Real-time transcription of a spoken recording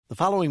The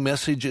following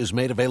message is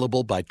made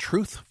available by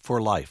Truth for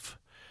Life.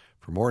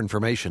 For more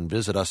information,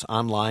 visit us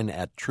online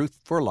at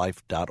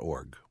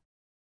truthforlife.org.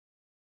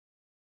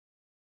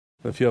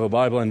 If you have a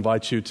Bible, I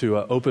invite you to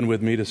open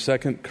with me to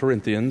 2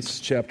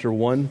 Corinthians chapter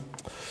 1.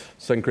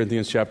 2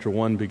 Corinthians chapter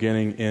 1,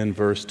 beginning in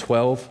verse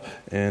 12.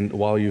 And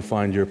while you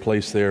find your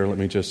place there, let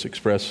me just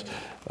express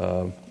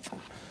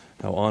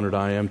how honored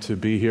I am to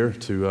be here,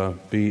 to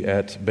be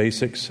at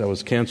Basics. I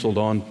was canceled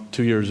on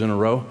 2 years in a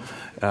row,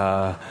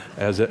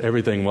 as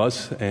everything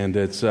was, and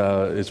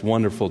it's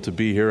wonderful to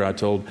be here. I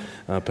told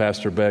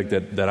Pastor Begg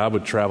that I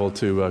would travel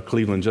to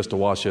Cleveland just to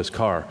wash his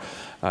car.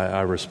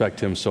 I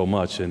respect him so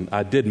much, and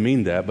I did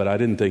mean that, but I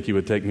didn't think he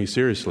would take me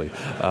seriously.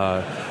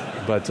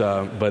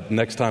 But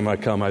next time I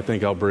come, I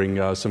think I'll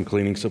bring some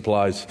cleaning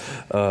supplies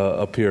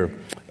up here.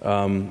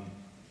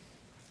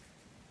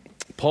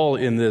 Paul,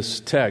 in this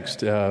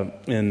text,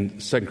 in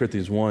 2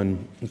 Corinthians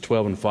 1,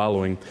 12 and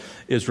following,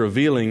 is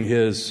revealing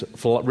his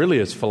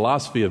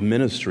philosophy of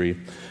ministry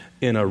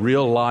in a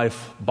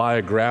real-life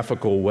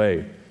biographical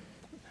way.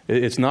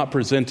 It's not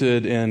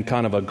presented in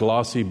kind of a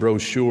glossy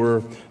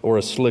brochure or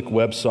a slick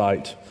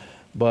website,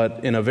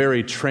 but in a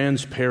very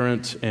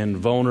transparent and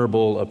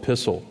vulnerable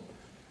epistle,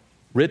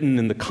 written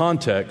in the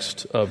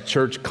context of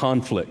church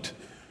conflict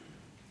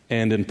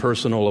and in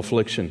personal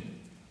affliction.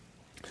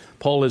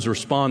 Paul is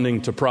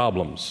responding to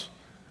problems,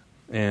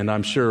 and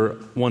I'm sure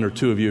one or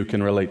two of you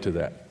can relate to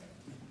that.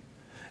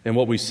 And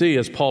what we see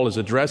as Paul is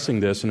addressing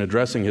this and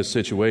addressing his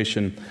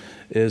situation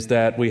is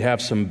that we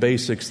have some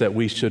basics that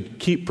we should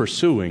keep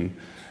pursuing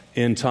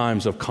in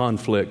times of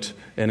conflict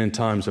and in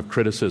times of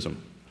criticism.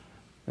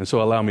 And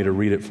so allow me to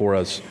read it for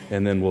us,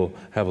 and then we'll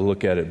have a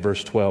look at it.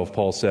 Verse 12,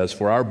 Paul says,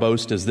 "For our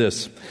boast is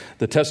this,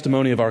 the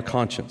testimony of our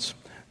conscience,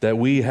 that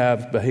we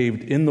have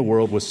behaved in the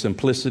world with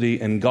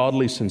simplicity and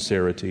godly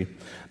sincerity,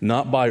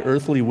 not by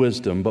earthly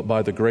wisdom, but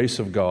by the grace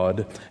of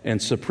God,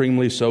 and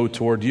supremely so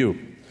toward you.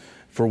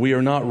 For we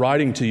are not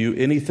writing to you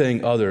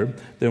anything other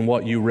than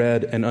what you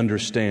read and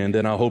understand,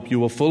 and I hope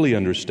you will fully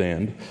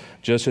understand,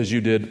 just as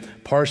you did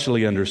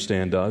partially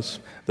understand us,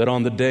 that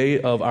on the day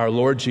of our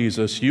Lord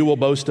Jesus you will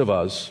boast of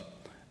us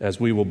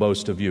as we will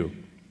boast of you.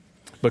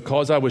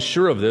 Because I was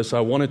sure of this, I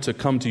wanted to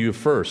come to you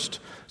first,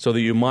 so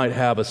that you might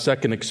have a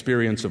second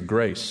experience of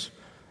grace.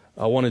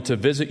 I wanted to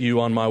visit you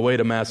on my way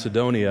to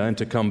Macedonia and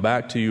to come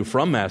back to you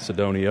from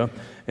Macedonia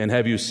and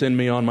have you send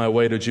me on my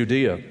way to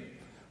Judea.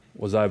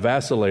 Was I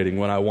vacillating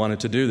when I wanted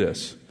to do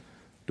this?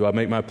 Do I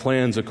make my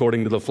plans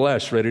according to the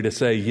flesh, ready to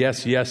say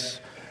yes,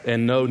 yes,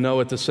 and no, no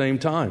at the same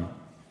time?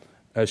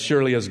 As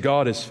surely as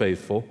God is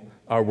faithful,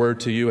 our word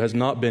to you has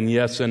not been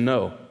yes and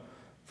no.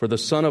 For the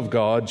Son of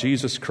God,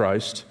 Jesus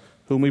Christ,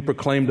 whom we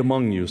proclaimed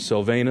among you,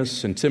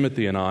 Silvanus and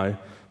Timothy and I,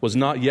 was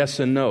not yes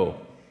and no,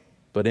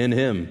 but in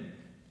him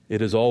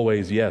it is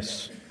always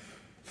yes.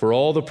 For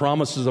all the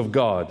promises of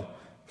God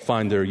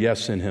find their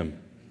yes in him.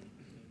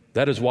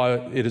 That is why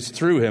it is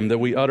through him that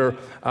we utter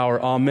our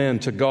amen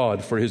to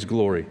God for his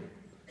glory.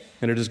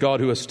 And it is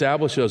God who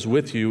established us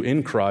with you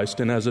in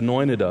Christ and has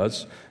anointed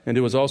us, and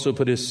who has also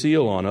put his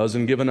seal on us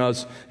and given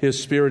us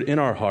his Spirit in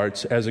our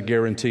hearts as a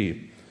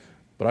guarantee.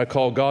 But I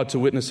call God to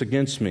witness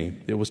against me.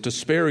 It was to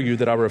spare you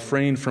that I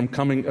refrained from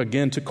coming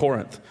again to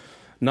Corinth.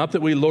 Not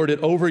that we lord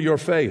it over your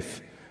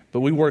faith,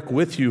 but we work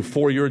with you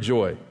for your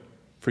joy,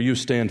 for you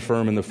stand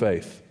firm in the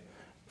faith.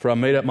 For I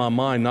made up my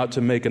mind not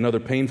to make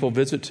another painful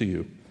visit to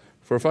you.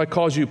 For if I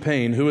cause you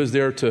pain, who is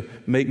there to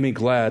make me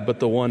glad but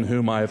the one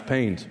whom I have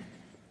pained?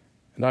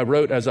 And I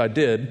wrote as I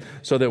did,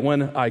 so that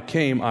when I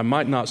came I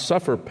might not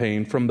suffer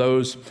pain from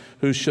those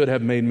who should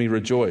have made me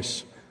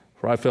rejoice.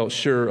 For I felt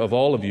sure of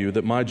all of you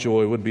that my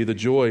joy would be the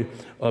joy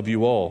of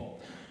you all.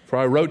 For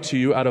I wrote to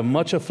you out of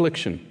much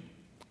affliction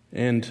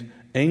and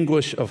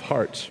anguish of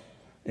heart,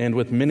 and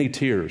with many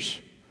tears,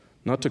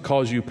 not to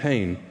cause you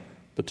pain,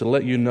 but to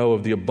let you know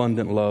of the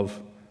abundant love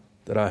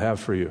that I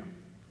have for you."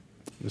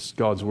 This is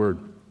God's word.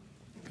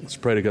 Let's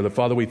pray together.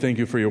 Father, we thank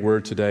you for your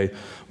word today.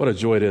 What a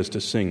joy it is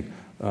to sing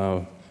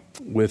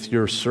with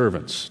your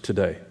servants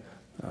today,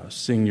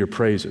 sing your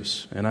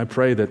praises. And I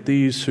pray that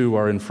these who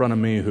are in front of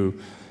me, who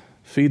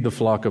feed the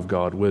flock of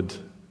God, would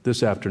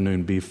this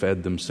afternoon be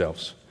fed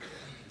themselves,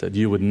 that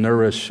you would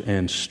nourish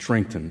and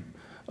strengthen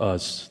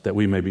us, that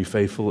we may be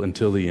faithful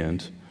until the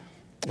end.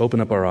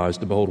 Open up our eyes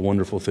to behold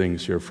wonderful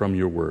things here from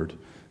your word.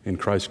 In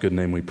Christ's good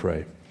name we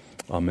pray.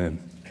 Amen.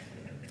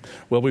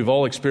 Well, we've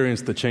all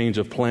experienced the change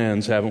of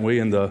plans, haven't we,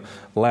 in the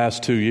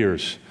last 2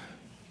 years?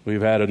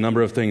 We've had a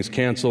number of things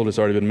canceled. It's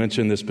already been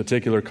mentioned, this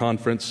particular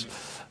conference.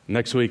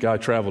 Next week I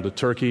travel to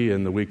Turkey,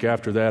 and the week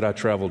after that I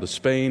travel to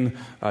Spain.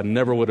 I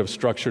never would have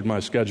structured my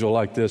schedule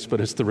like this, but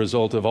it's the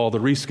result of all the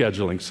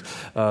reschedulings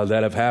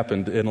that have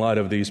happened in light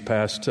of these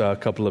past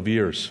couple of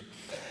years.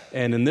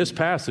 And in this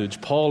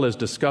passage, Paul is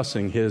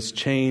discussing his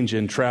change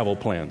in travel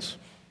plans.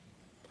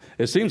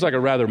 It seems like a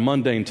rather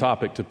mundane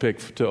topic to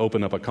pick to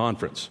open up a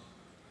conference.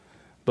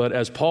 But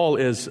as Paul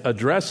is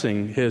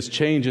addressing his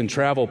change in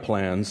travel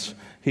plans,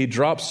 he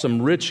drops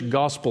some rich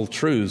gospel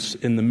truths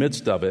in the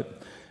midst of it,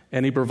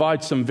 and he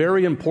provides some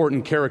very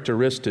important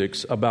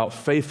characteristics about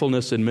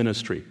faithfulness in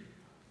ministry,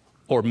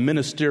 or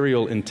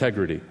ministerial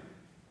integrity.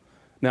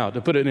 Now, to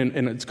put it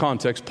in its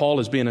context, Paul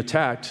is being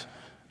attacked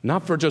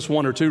not for just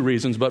one or two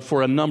reasons, but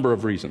for a number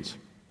of reasons.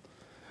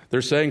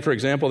 They're saying, for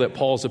example, that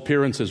Paul's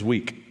appearance is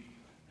weak.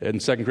 In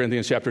 2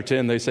 Corinthians chapter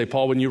 10, they say,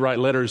 Paul, when you write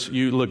letters,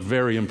 you look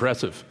very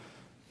impressive.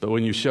 But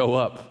when you show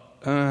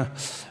up,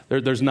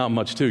 there's not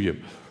much to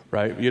you,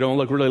 right? You don't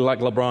look really like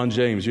LeBron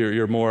James.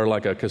 You're more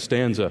like a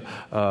Costanza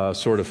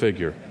sort of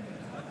figure.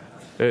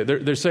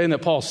 They're saying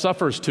that Paul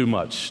suffers too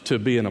much to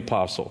be an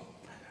apostle.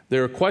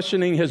 They're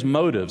questioning his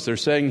motives. They're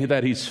saying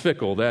that he's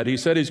fickle, that he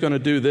said he's going to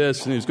do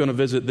this and he's going to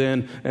visit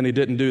then, and he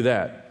didn't do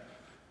that.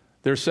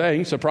 They're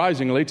saying,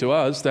 surprisingly to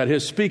us, that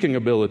his speaking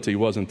ability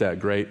wasn't that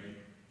great,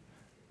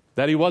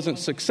 that he wasn't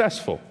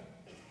successful.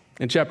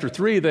 In chapter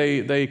 3,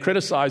 they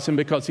criticize him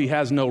because he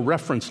has no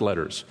reference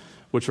letters,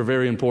 which were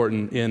very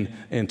important in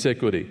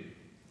antiquity.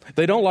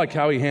 They don't like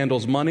how he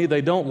handles money.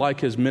 They don't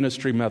like his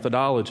ministry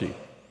methodology.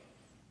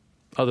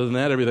 Other than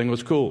that, everything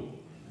was cool.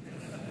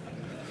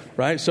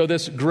 Right? So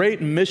this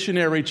great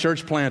missionary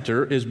church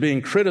planter is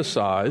being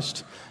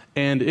criticized,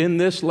 and in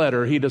this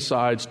letter, he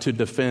decides to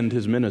defend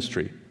his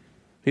ministry.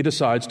 He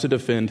decides to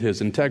defend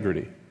his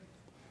integrity.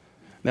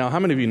 Now, how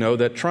many of you know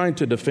that trying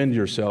to defend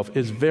yourself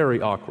is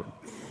very awkward?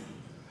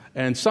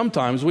 And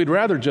sometimes we'd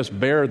rather just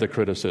bear the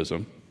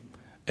criticism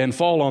and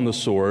fall on the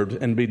sword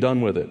and be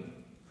done with it.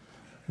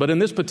 But in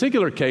this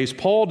particular case,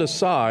 Paul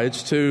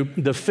decides to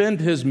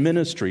defend his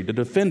ministry, to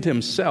defend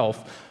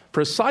himself,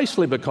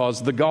 precisely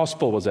because the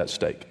gospel was at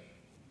stake.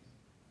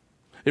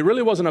 It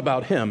really wasn't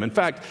about him. In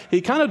fact, he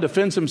kind of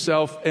defends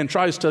himself and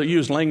tries to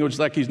use language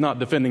like he's not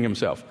defending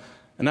himself.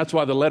 And that's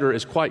why the letter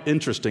is quite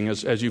interesting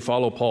as you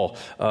follow Paul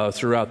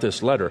throughout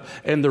this letter.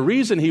 And the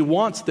reason he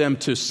wants them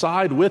to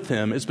side with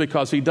him is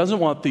because he doesn't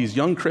want these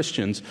young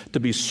Christians to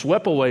be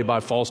swept away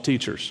by false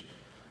teachers.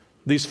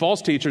 These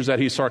false teachers that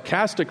he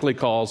sarcastically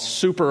calls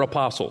super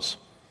apostles.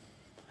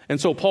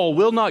 And so Paul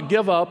will not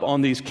give up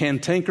on these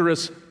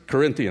cantankerous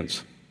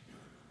Corinthians.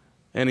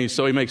 And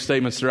so he makes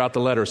statements throughout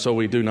the letter, so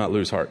we do not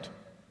lose heart.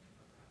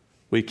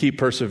 We keep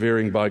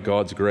persevering by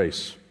God's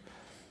grace.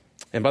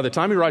 And by the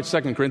time he writes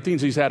 2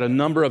 Corinthians, he's had a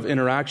number of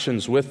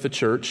interactions with the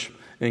church,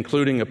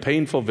 including a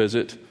painful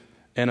visit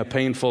and a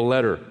painful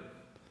letter.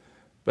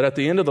 But at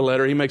the end of the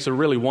letter, he makes a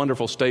really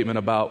wonderful statement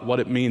about what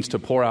it means to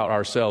pour out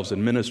ourselves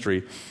in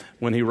ministry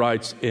when he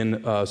writes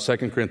in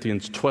 2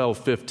 Corinthians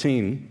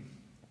 12:15,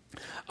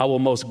 I will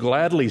most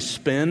gladly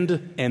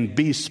spend and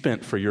be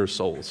spent for your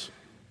souls.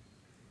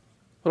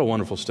 What a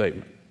wonderful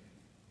statement.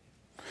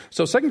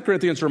 So 2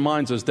 Corinthians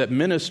reminds us that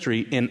ministry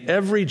in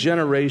every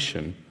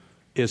generation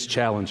is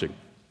challenging.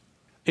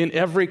 In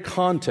every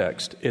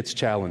context, it's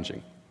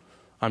challenging.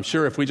 I'm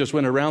sure if we just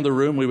went around the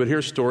room, we would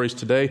hear stories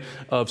today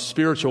of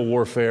spiritual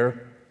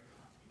warfare,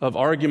 of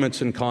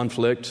arguments and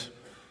conflict,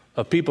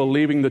 of people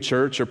leaving the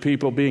church or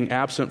people being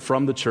absent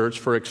from the church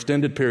for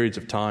extended periods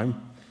of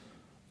time,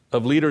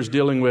 of leaders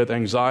dealing with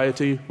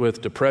anxiety,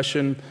 with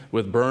depression,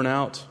 with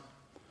burnout,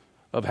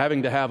 of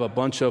having to have a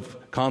bunch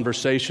of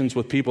conversations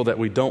with people that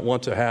we don't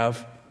want to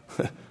have.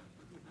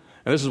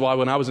 And this is why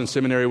when I was in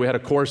seminary, we had a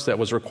course that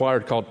was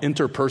required called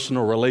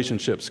interpersonal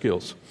relationship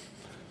skills,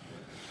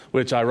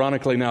 which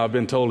ironically now I've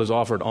been told is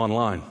offered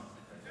online.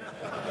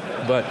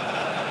 But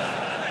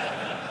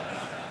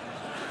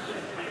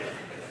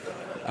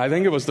I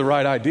think it was the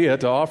right idea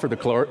to offer the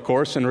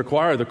course and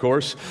require the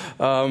course.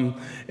 And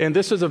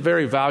this is a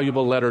very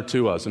valuable letter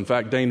to us. In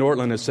fact, Dane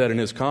Ortland has said in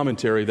his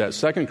commentary that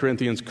 2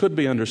 Corinthians could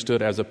be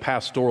understood as a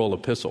pastoral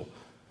epistle.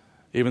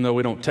 Even though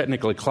we don't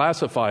technically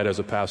classify it as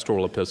a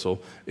pastoral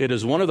epistle, it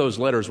is one of those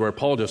letters where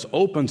Paul just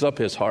opens up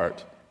his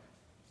heart.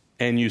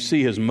 And you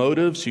see his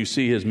motives, you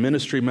see his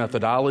ministry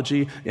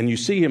methodology, and you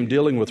see him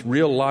dealing with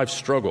real life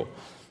struggle.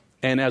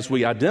 And as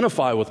we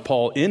identify with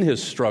Paul in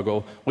his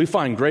struggle, we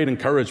find great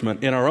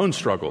encouragement in our own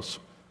struggles.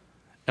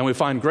 And we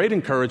find great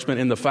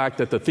encouragement in the fact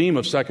that the theme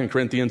of 2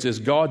 Corinthians is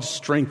God's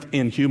strength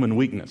in human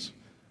weakness.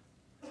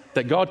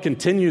 That God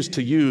continues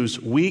to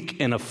use weak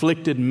and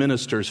afflicted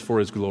ministers for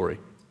his glory.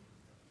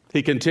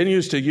 He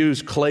continues to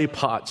use clay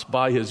pots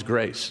by his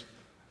grace.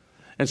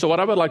 And so what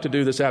I would like to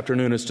do this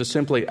afternoon is to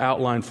simply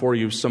outline for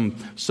you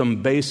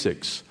some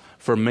basics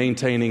for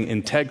maintaining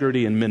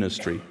integrity in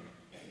ministry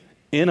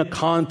in a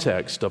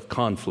context of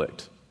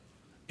conflict,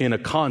 in a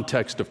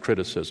context of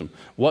criticism.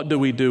 What do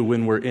we do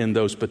when we're in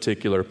those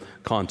particular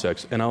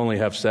contexts? And I only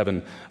have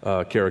 7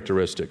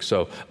 characteristics,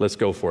 so let's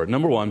go for it.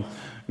 Number 1,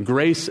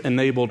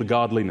 grace-enabled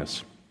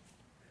godliness.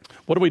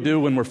 What do we do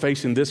when we're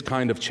facing this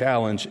kind of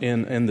challenge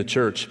in the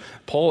church?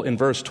 Paul, in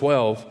verse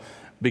 12,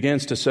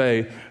 begins to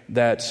say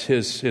that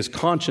his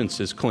conscience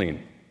is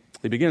clean.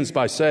 He begins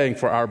by saying,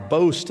 for our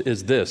boast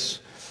is this.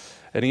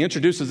 And he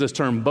introduces this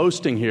term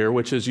boasting here,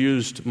 which is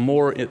used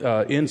more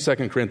in 2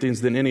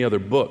 Corinthians than any other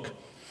book.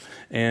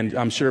 And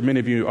I'm sure many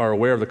of you are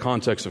aware of the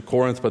context of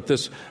Corinth, but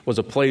this was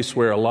a place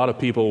where a lot of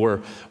people were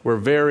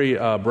very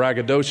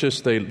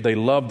braggadocious. They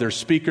loved their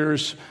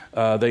speakers.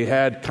 They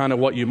had kind of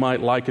what you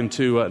might liken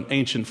to an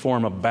ancient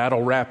form of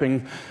battle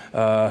rapping,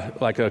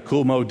 like a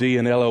Kool Moe Dee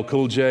and LL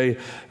Cool J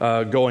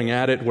going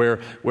at it, where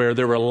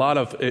there were a lot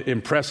of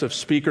impressive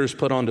speakers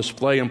put on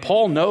display. And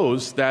Paul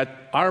knows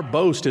that our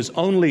boast is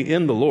only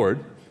in the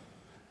Lord.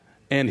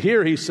 And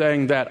here he's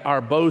saying that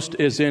our boast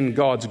is in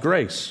God's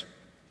grace.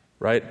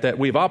 Right? That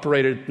we've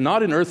operated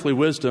not in earthly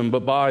wisdom,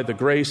 but by the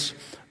grace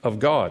of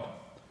God.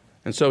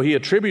 And so he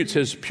attributes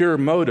his pure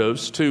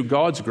motives to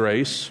God's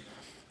grace,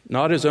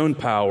 not his own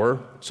power,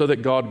 so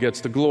that God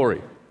gets the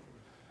glory.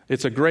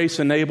 It's a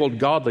grace-enabled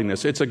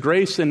godliness. It's a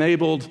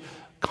grace-enabled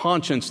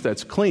conscience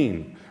that's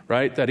clean,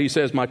 right? That he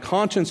says, my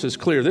conscience is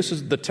clear. This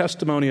is the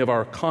testimony of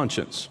our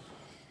conscience.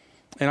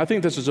 And I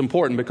think this is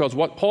important because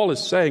what Paul is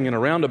saying in a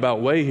roundabout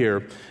way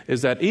here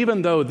is that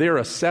even though their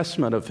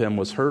assessment of him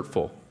was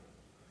hurtful,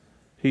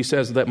 he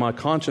says that my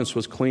conscience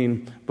was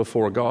clean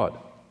before God.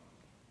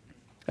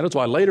 And that's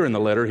why later in the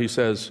letter he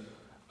says,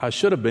 I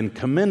should have been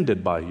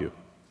commended by you.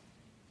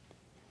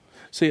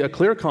 See, a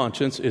clear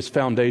conscience is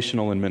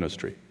foundational in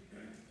ministry.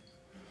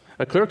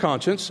 A clear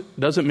conscience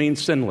doesn't mean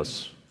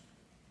sinless.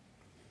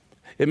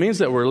 It means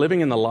that we're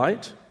living in the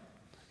light.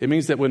 It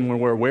means that when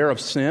we're aware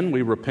of sin,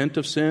 we repent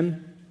of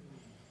sin.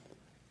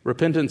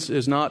 Repentance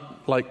is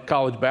not like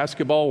college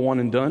basketball, one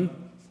and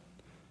done,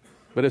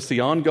 but it's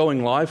the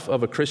ongoing life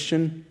of a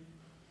Christian.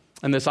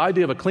 And this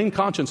idea of a clean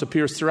conscience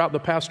appears throughout the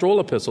pastoral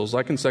epistles,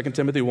 like in 2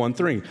 Timothy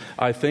 1:3.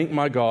 I thank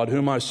my God,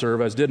 whom I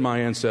serve, as did my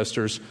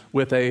ancestors,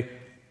 with a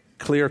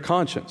clear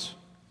conscience.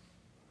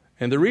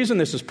 And the reason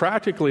this is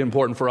practically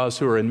important for us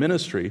who are in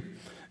ministry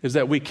is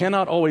that we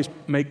cannot always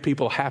make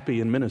people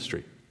happy in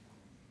ministry.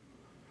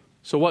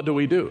 So what do?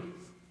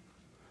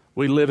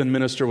 We live and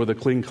minister with a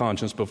clean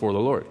conscience before the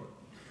Lord,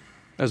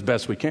 as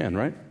best we can,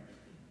 right?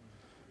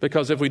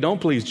 Because if we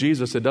don't please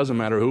Jesus, it doesn't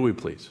matter who we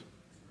please.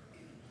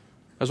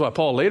 That's why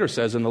Paul later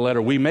says in the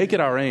letter, we make it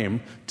our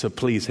aim to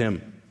please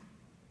him.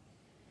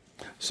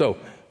 So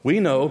we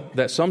know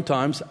that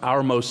sometimes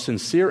our most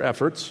sincere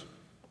efforts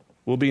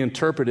will be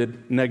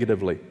interpreted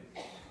negatively.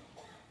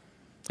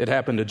 It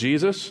happened to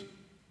Jesus,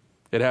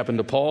 it happened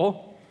to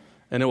Paul,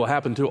 and it will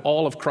happen to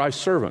all of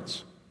Christ's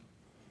servants.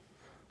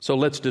 So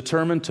let's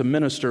determine to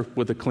minister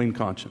with a clean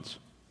conscience.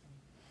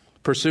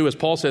 Pursue, as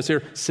Paul says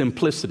here,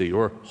 simplicity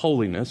or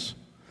holiness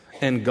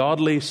and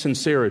godly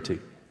sincerity.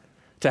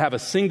 To have a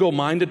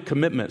single-minded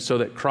commitment so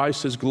that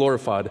Christ is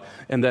glorified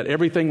and that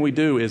everything we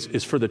do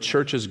is for the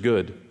church's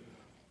good.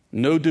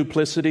 No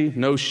duplicity,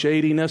 no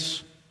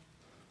shadiness,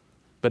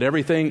 but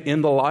everything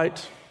in the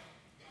light,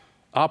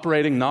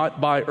 operating not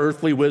by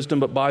earthly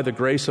wisdom, but by the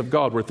grace of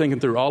God. We're thinking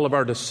through all of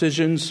our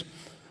decisions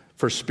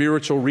for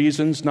spiritual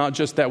reasons, not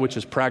just that which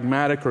is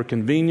pragmatic or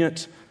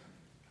convenient,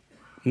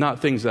 not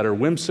things that are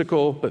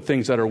whimsical, but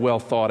things that are well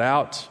thought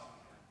out,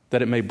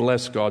 that it may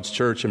bless God's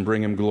church and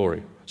bring him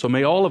glory. So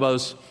may all of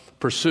us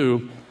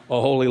pursue a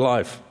holy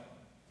life.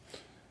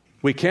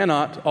 We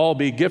cannot all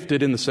be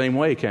gifted in the same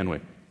way, can we?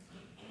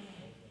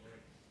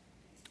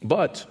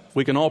 But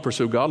we can all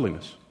pursue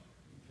godliness.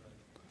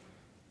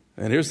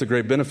 And here's the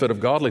great benefit of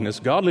godliness.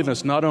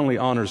 Godliness not only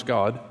honors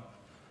God,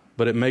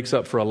 but it makes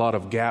up for a lot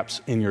of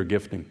gaps in your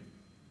gifting.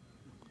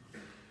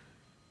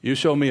 You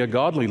show me a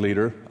godly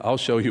leader, I'll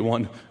show you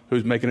one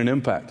who's making an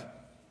impact.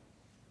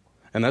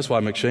 And that's why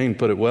McShane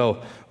put it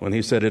well when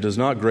he said, it is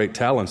not great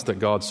talents that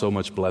God so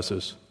much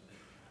blesses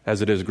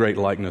as it is great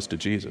likeness to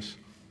Jesus.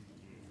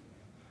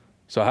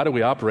 So how do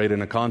we operate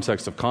in a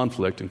context of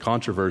conflict and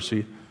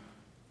controversy?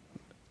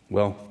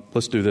 Well,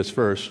 let's do this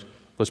first.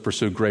 Let's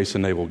pursue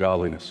grace-enabled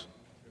godliness.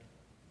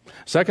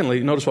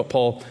 Secondly, notice what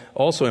Paul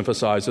also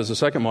emphasizes. The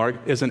second mark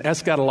is an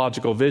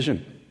eschatological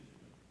vision.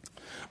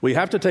 We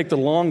have to take the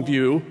long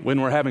view when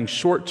we're having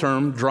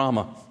short-term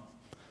drama.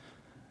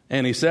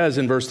 And he says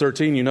in verse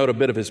 13, you note a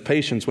bit of his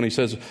patience when he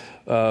says,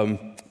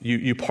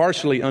 you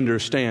partially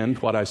understand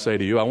what I say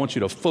to you. I want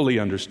you to fully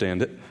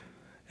understand it.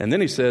 And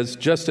then he says,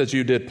 just as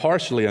you did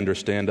partially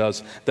understand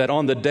us, that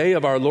on the day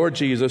of our Lord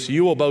Jesus,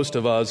 you will boast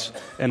of us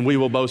and we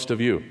will boast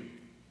of you.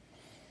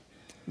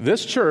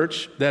 This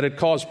church that had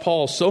caused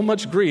Paul so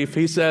much grief,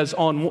 he says,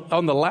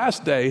 on the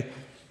last day,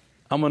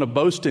 I'm going to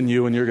boast in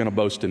you and you're going to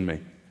boast in me.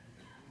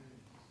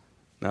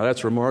 Now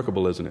that's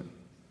remarkable, isn't it?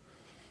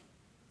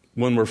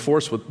 When we're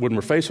faced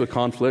with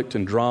conflict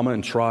and drama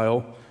and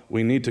trial,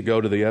 we need to go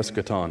to the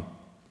eschaton.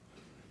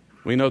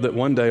 We know that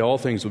one day all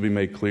things will be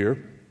made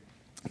clear.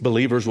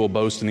 Believers will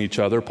boast in each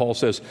other. Paul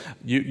says,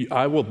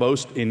 I will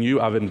boast in you.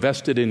 I've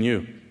invested in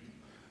you.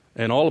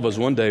 And all of us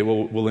one day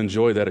will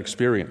enjoy that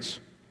experience.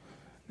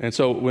 And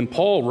so when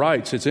Paul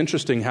writes, it's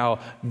interesting how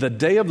the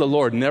day of the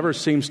Lord never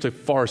seems to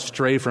far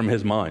stray from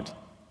his mind.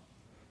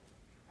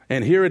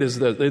 And here it is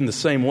in the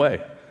same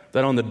way,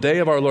 that on the day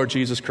of our Lord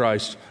Jesus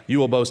Christ, you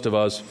will boast of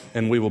us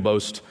and we will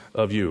boast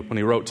of you. When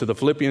he wrote to the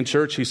Philippian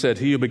church, he said,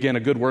 he who began a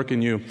good work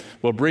in you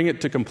will bring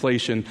it to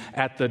completion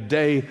at the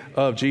day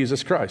of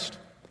Jesus Christ.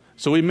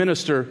 So we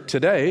minister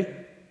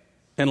today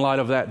in light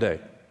of that day.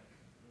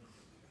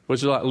 which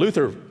is like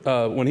Luther,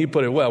 when he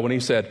put it well, when he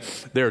said,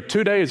 there are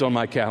 2 days on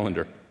my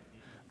calendar,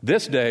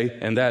 this day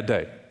and that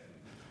day.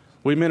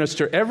 We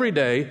minister every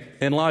day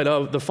in light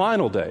of the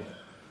final day.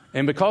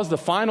 And because the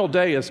final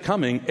day is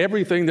coming,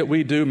 everything that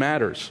we do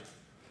matters.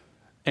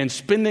 And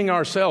spending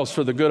ourselves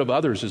for the good of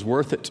others is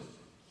worth it,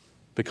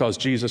 because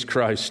Jesus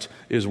Christ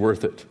is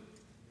worth it.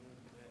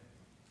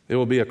 It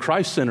will be a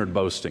Christ-centered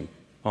boasting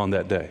on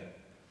that day.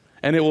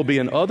 And it will be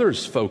an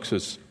others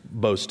folks'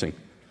 boasting.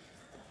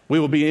 We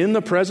will be in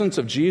the presence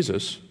of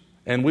Jesus,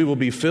 and we will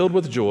be filled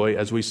with joy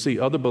as we see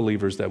other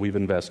believers that we've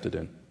invested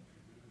in.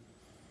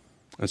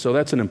 And so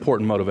that's an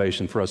important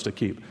motivation for us to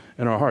keep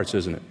in our hearts,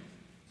 isn't it?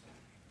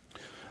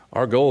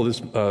 Our goal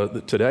is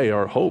today,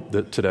 our hope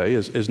that today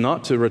is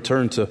not to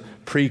return to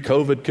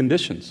pre-COVID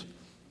conditions,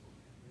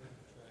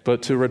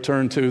 but to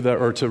return to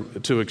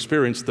to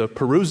experience the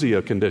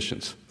Perusia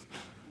conditions.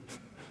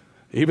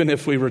 Even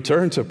if we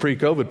return to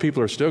pre-COVID,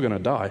 people are still going to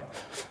die.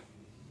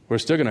 We're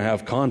still going to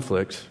have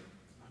conflict.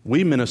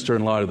 We minister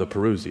in light of the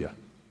Perusia.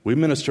 We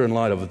minister in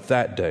light of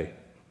that day.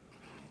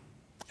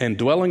 And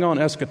dwelling on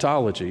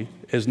eschatology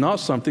is not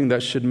something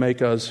that should make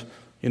us,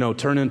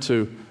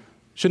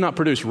 should not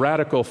produce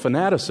radical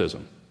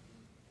fanaticism,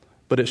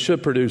 but it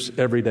should produce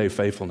everyday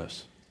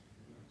faithfulness.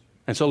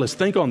 And so let's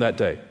think on that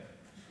day.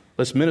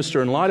 Let's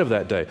minister in light of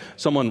that day.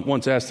 Someone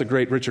once asked the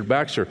great Richard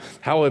Baxter,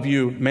 how have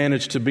you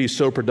managed to be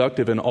so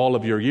productive in all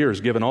of your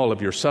years, given all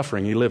of your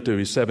suffering? He lived to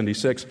be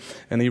 76,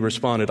 and he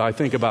responded, I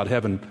think about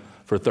heaven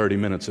for 30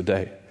 minutes a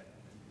day.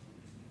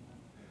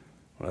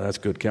 Well, that's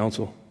good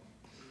counsel.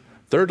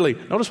 Thirdly,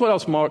 notice what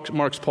else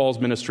marks Paul's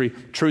ministry: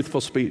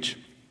 truthful speech.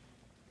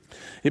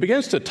 He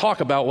begins to talk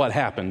about what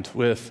happened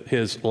with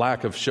his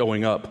lack of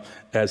showing up,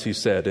 as he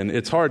said. And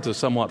it's hard to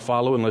somewhat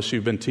follow unless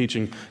you've been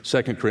teaching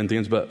 2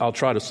 Corinthians, but I'll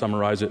try to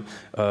summarize it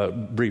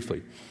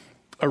briefly.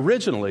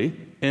 Originally,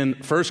 in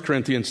 1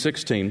 Corinthians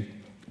 16,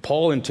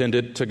 Paul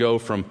intended to go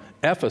from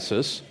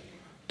Ephesus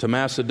to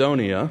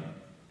Macedonia,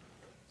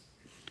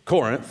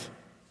 Corinth,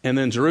 and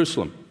then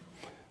Jerusalem.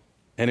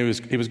 And he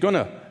was going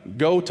to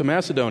go to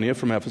Macedonia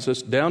from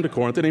Ephesus down to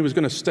Corinth, and he was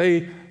going to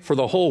stay for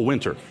the whole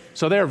winter.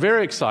 So they're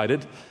very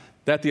excited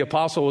that the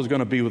apostle was going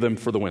to be with them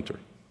for the winter.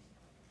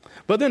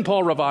 But then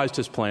Paul revised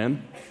his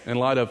plan in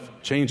light of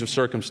change of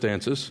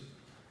circumstances,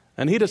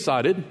 and he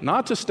decided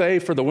not to stay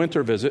for the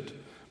winter visit,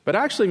 but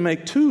actually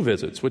make 2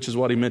 visits, which is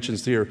what he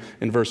mentions here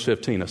in verse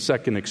 15, a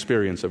second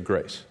experience of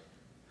grace.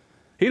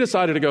 He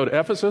decided to go to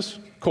Ephesus,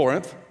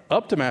 Corinth,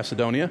 up to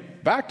Macedonia,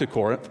 back to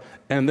Corinth,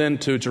 and then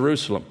to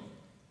Jerusalem.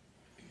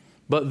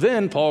 But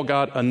then Paul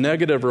got a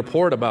negative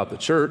report about the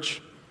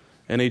church,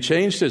 and he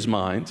changed his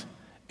mind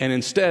and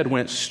instead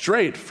went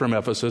straight from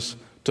Ephesus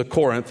to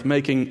Corinth,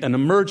 making an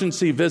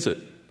emergency visit,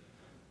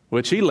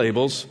 which he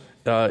labels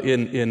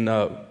in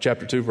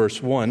chapter 2,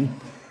 verse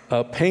 1,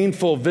 a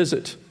painful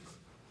visit.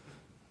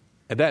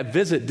 And that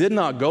visit did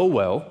not go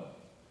well.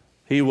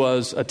 He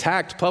was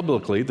attacked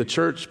publicly, the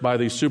church, by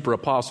these super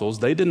apostles.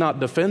 They did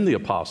not defend the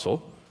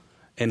apostle,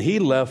 and he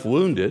left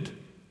wounded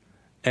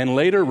and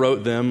later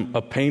wrote them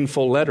a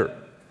painful letter.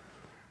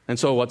 And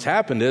so what's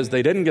happened is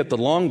they didn't get the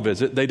long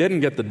visit, they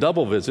didn't get the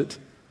double visit,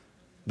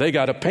 they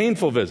got a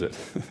painful visit.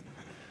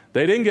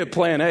 They didn't get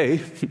plan A,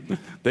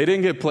 they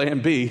didn't get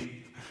plan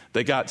B,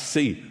 they got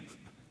C.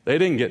 They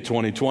didn't get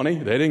 2020,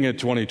 they didn't get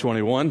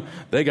 2021,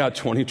 they got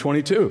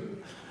 2022.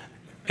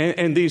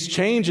 And these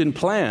change in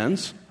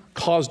plans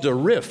caused a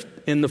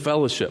rift in the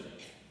fellowship.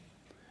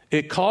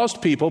 It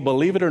caused people,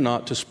 believe it or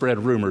not, to spread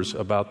rumors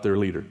about their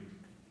leader.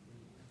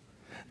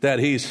 That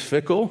he's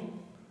fickle,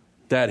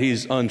 that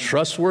he's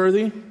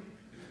untrustworthy.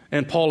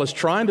 And Paul is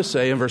trying to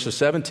say in verses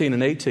 17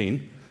 and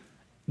 18,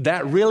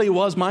 that really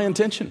was my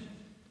intention.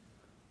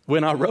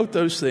 When I wrote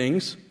those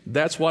things,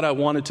 that's what I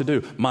wanted to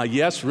do. My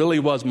yes really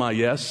was my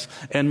yes,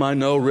 and my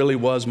no really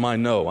was my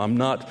no. I'm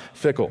not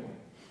fickle.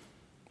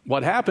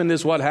 What happened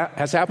is what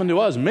has happened to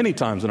us many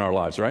times in our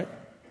lives, right?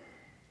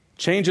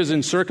 Changes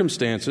in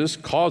circumstances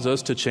cause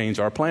us to change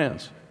our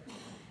plans.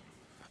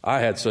 I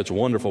had such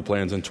wonderful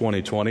plans in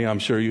 2020. I'm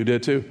sure you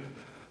did too.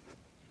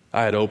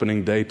 I had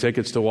opening day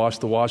tickets to watch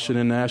the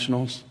Washington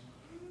Nationals,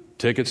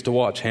 tickets to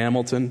watch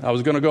Hamilton. I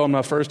was going to go on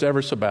my first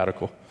ever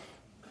sabbatical.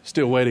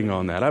 Still waiting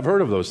on that. I've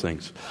heard of those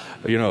things,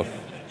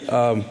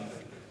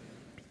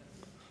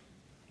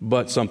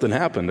 but something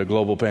happened, a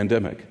global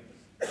pandemic,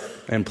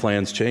 and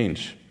plans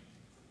changed.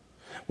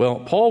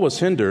 Well, Paul was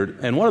hindered,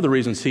 and one of the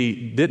reasons he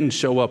didn't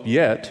show up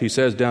yet, he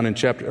says down in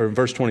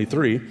verse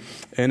 23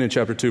 and in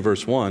chapter 2,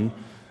 verse 1,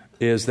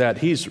 is that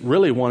he's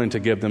really wanting to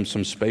give them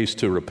some space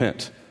to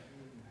repent.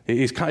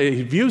 He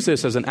views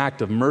this as an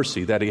act of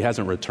mercy that he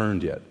hasn't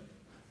returned yet.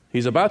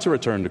 He's about to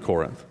return to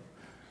Corinth,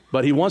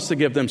 but he wants to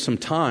give them some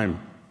time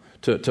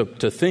to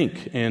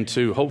think and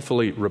to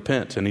hopefully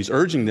repent. And he's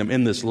urging them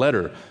in this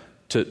letter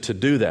to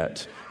do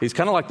that. He's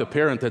kind of like the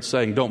parent that's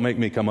saying, don't make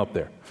me come up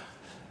there,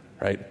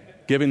 right?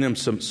 Giving them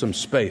some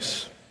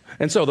space.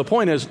 And so the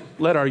point is,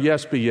 let our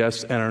yes be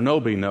yes and our no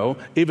be no,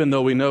 even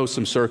though we know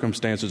some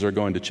circumstances are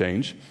going to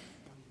change.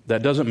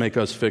 That doesn't make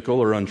us fickle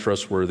or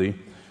untrustworthy.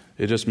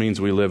 It just means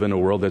we live in a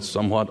world that's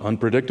somewhat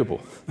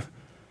unpredictable.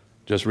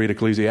 Just read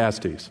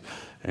Ecclesiastes,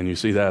 and you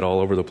see that all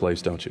over the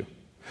place, don't you?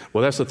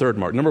 Well, that's the third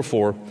mark. Number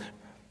 4,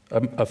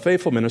 a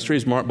faithful ministry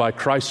is marked by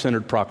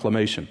Christ-centered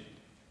proclamation.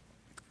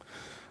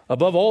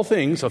 Above all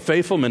things, a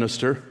faithful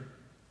minister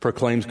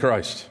proclaims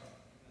Christ.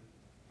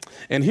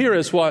 And here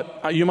is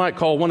what you might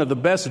call one of the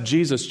best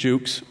Jesus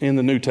jukes in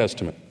the New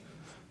Testament.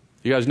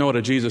 You guys know what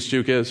a Jesus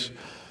juke is?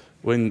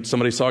 When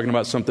somebody's talking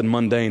about something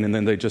mundane and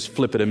then they just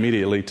flip it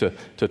immediately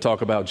to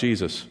talk about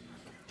Jesus.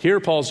 Here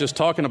Paul's just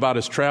talking about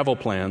his travel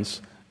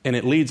plans, and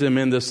it leads him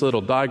in this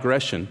little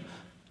digression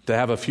to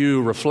have a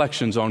few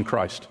reflections on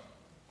Christ.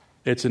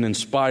 It's an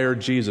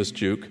inspired Jesus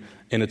juke,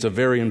 and it's a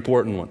very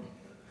important one,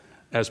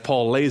 as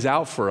Paul lays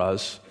out for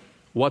us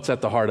what's at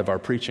the heart of our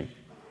preaching.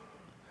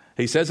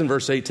 He says in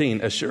verse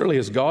 18, as surely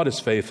as God is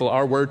faithful,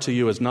 our word to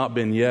you has not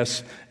been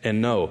yes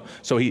and no.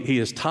 So he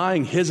is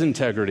tying his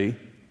integrity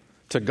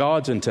to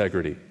God's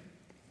integrity.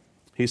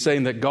 He's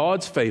saying that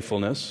God's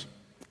faithfulness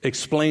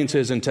explains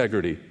his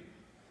integrity,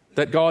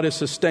 that God is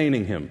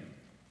sustaining him,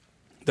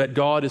 that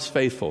God is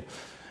faithful.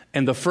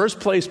 And the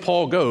first place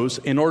Paul goes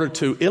in order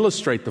to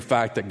illustrate the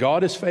fact that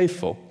God is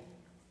faithful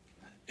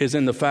is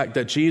in the fact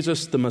that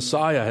Jesus, the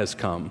Messiah, has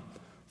come,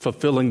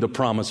 fulfilling the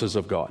promises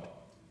of God.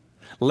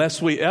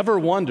 Lest we ever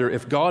wonder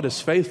if God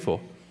is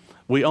faithful,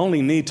 we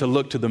only need to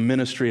look to the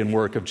ministry and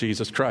work of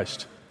Jesus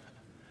Christ.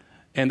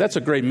 And that's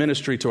a great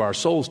ministry to our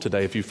souls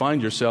today. If you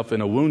find yourself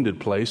in a wounded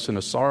place, in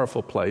a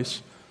sorrowful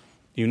place,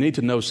 you need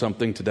to know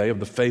something today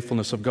of the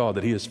faithfulness of God,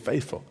 that He is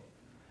faithful.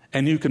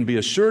 And you can be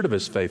assured of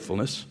His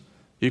faithfulness.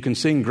 You can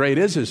sing, great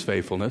is His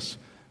faithfulness,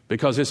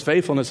 because His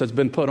faithfulness has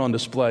been put on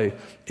display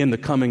in the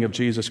coming of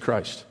Jesus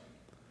Christ.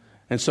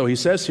 And so he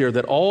says here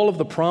that all of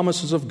the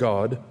promises of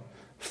God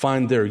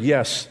find their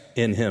yes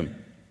in Him.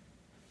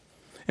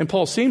 And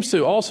Paul seems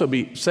to also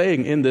be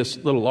saying in this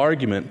little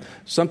argument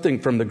something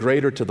from the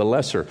greater to the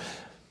lesser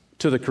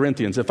to the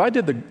Corinthians. If I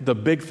did the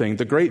big thing,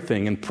 the great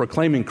thing in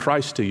proclaiming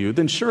Christ to you,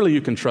 then surely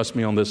you can trust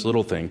me on this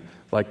little thing,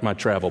 like my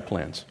travel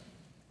plans.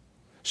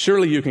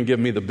 Surely you can give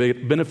me the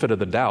benefit of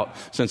the doubt,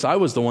 since I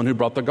was the one who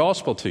brought the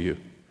gospel to you,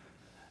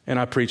 and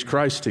I preached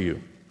Christ to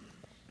you.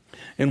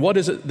 And what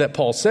is it that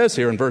Paul says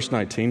here in verse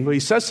 19? Well, he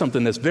says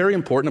something that's very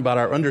important about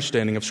our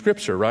understanding of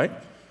Scripture, right?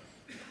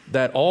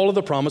 That all of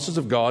the promises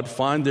of God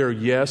find their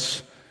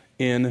yes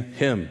in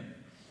Him.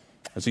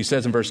 As he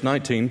says in verse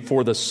 19,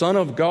 for the Son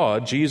of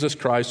God, Jesus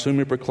Christ, whom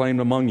He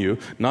proclaimed among you,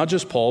 not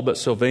just Paul, but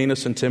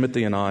Silvanus and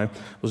Timothy and I,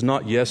 was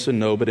not yes and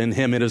no, but in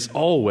Him it is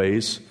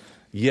always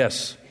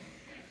yes.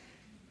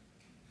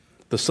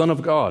 The Son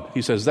of God,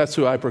 he says, that's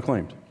who I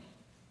proclaimed.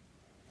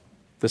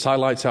 This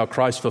highlights how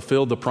Christ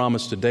fulfilled the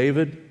promise to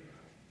David.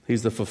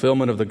 He's the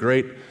fulfillment of the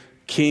great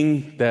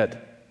king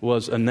that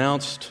was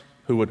announced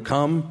who would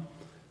come.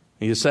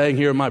 He is saying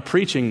here, my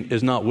preaching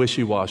is not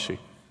wishy-washy.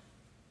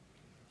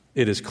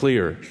 It is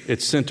clear.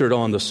 It's centered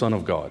on the Son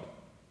of God.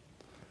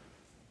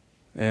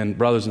 And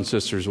brothers and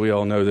sisters, we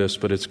all know this,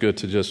 but it's good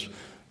to just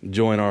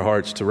join our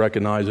hearts to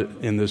recognize it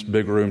in this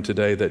big room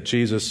today, that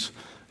Jesus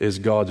is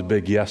God's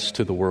big yes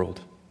to the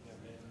world.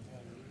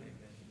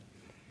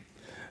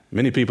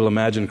 Many people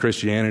imagine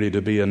Christianity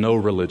to be a no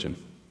religion.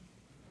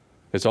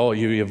 It's all,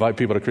 you invite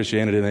people to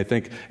Christianity and they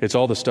think it's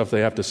all the stuff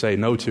they have to say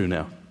no to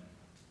now.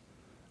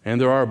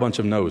 And there are a bunch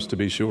of no's, to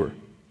be sure.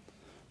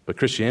 But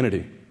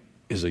Christianity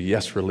is a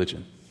yes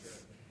religion.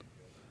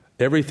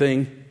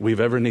 Everything we've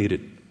ever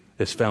needed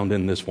is found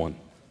in this one.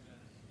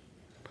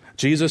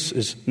 Jesus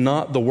is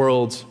not the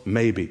world's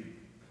maybe.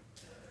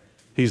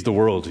 He's the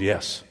world's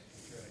yes.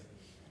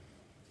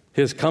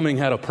 His coming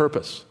had a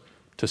purpose,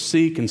 to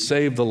seek and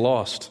save the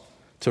lost,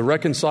 to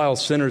reconcile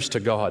sinners to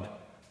God.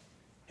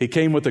 He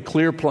came with a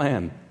clear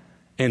plan,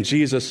 and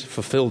Jesus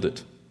fulfilled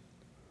it.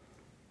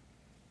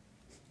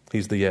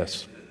 He's the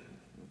yes.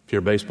 If you're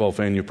a baseball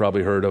fan, you've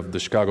probably heard of the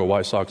Chicago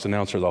White Sox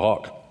announcer, the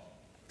Hawk.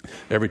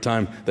 Every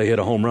time they hit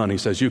a home run, he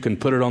says, you can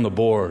put it on the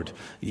board.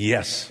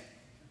 Yes.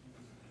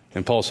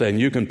 And Paul's saying,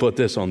 you can put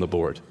this on the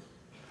board.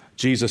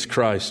 Jesus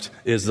Christ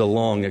is the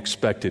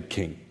long-expected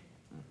King.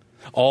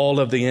 All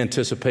of the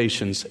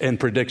anticipations and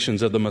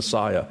predictions of the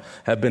Messiah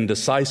have been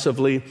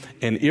decisively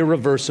and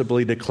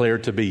irreversibly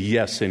declared to be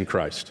yes in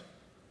Christ.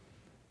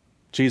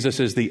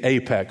 Jesus is the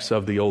apex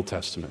of the Old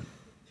Testament.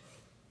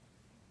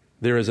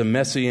 There is a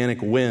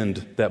messianic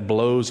wind that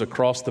blows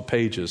across the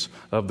pages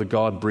of the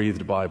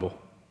God-breathed Bible.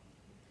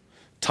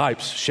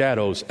 Types,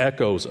 shadows,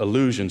 echoes,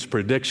 allusions,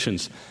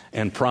 predictions,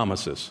 and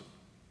promises.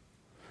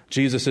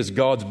 Jesus is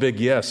God's big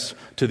yes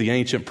to the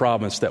ancient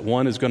promise that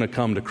one is going to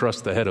come to crush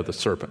the head of the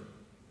serpent.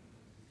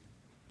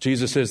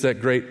 Jesus is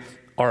that great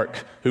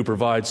ark who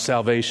provides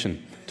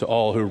salvation to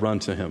all who run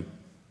to Him.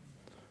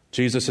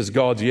 Jesus is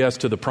God's yes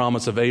to the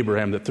promise of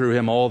Abraham that through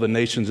him all the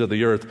nations of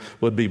the earth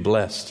would be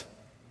blessed.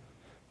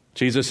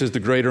 Jesus is the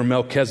greater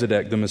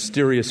Melchizedek, the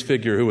mysterious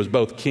figure who was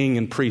both king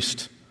and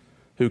priest,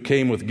 who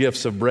came with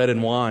gifts of bread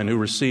and wine, who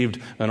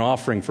received an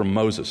offering from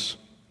Moses.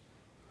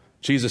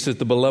 Jesus is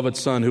the beloved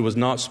Son who was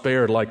not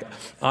spared like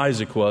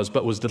Isaac was,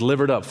 but was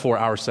delivered up for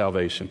our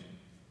salvation.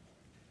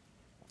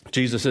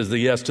 Jesus is the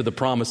yes to the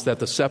promise that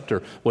the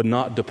scepter would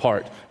not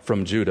depart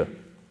from Judah.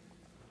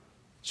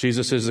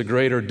 Jesus is a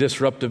greater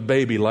disruptive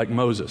baby like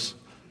Moses,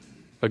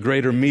 a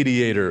greater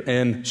mediator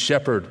and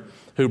shepherd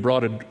who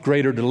brought a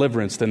greater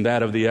deliverance than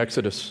that of the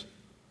Exodus.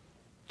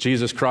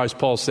 Jesus Christ,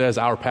 Paul says,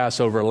 our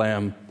Passover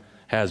lamb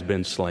has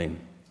been slain.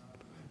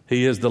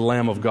 He is the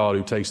Lamb of God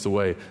who takes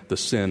away the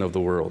sin of the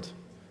world.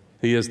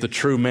 He is the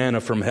true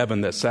manna from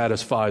heaven that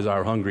satisfies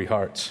our hungry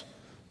hearts,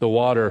 the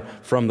water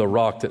from the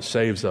rock that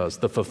saves us,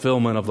 the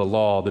fulfillment of the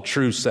law, the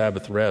true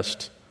Sabbath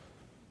rest.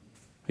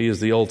 He is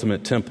the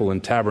ultimate temple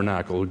and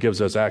tabernacle who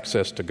gives us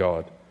access to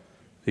God.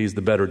 He's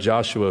the better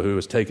Joshua who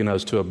has taken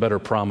us to a better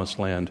promised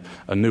land,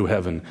 a new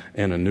heaven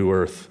and a new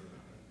earth.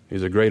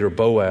 He's a greater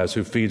Boaz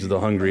who feeds the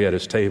hungry at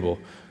his table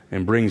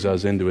and brings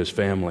us into his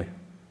family.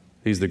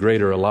 He's the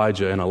greater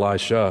Elijah and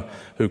Elisha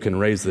who can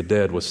raise the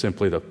dead with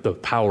simply the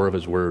power of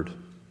his word.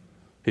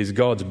 He's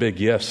God's big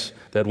yes,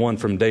 that one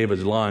from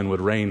David's line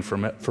would reign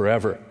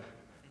forever.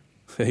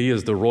 He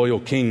is the royal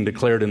king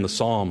declared in the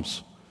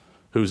Psalms,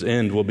 whose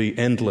end will be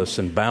endless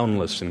and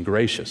boundless and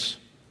gracious.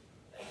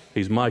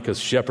 He's Micah's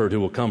shepherd who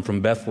will come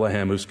from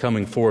Bethlehem, whose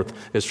coming forth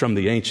is from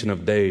the Ancient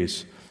of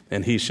Days,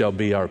 and he shall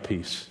be our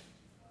peace.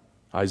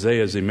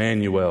 Isaiah's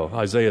Emmanuel,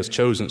 Isaiah's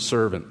chosen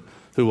servant,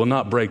 who will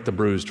not break the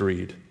bruised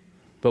reed,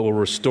 but will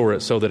restore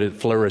it so that it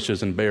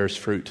flourishes and bears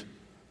fruit.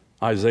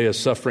 Isaiah's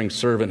suffering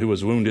servant who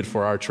was wounded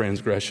for our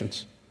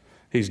transgressions.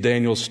 He's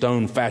Daniel's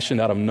stone fashioned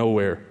out of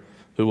nowhere,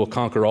 who will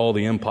conquer all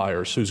the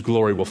empires, whose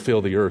glory will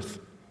fill the earth.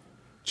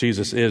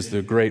 Jesus is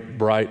the great,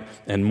 bright,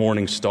 and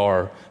morning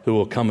star who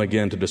will come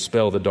again to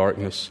dispel the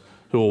darkness,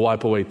 who will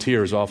wipe away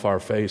tears off our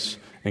face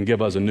and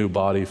give us a new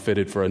body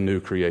fitted for a new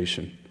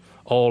creation.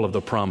 All of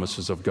the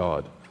promises of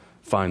God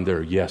find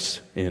their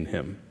yes in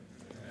Him.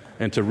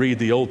 And to read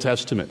the Old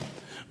Testament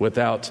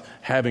without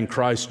having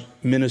Christ's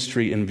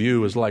ministry in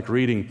view is like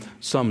reading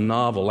some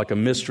novel, like a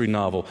mystery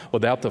novel,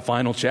 without the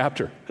final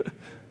chapter.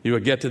 You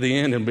would get to the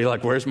end and be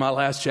like, where's my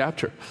last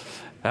chapter?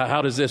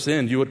 How does this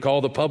end? You would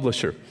call the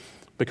publisher,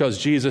 because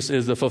Jesus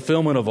is the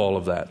fulfillment of all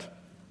of that.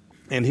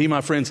 And He,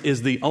 my friends,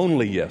 is the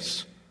only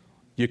yes.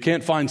 You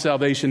can't find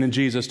salvation in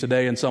Jesus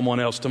today and someone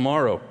else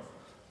tomorrow.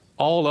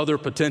 All other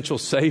potential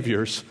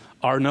saviors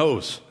are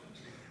no's.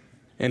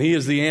 And He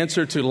is the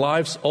answer to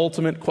life's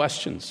ultimate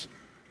questions.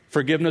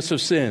 Forgiveness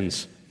of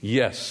sins,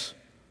 yes.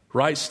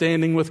 Right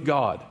standing with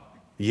God,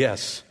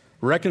 yes.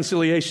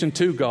 Reconciliation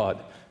to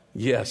God,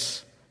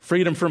 yes.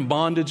 Freedom from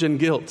bondage and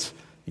guilt,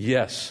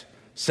 yes.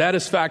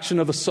 Satisfaction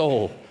of the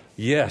soul,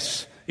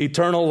 yes.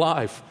 Eternal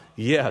life,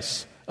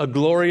 yes. A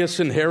glorious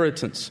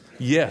inheritance,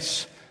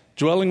 yes.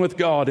 Dwelling with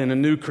God in a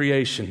new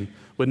creation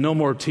with no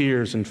more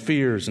tears and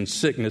fears and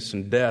sickness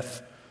and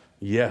death,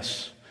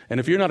 yes. And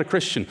if you're not a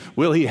Christian,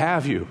 will He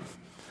have you?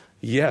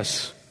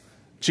 Yes.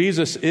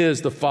 Jesus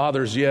is the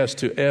Father's yes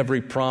to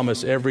every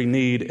promise, every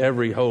need,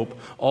 every hope.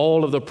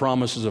 All of the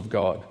promises of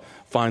God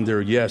find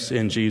their yes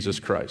in Jesus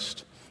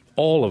Christ.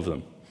 All of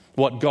them.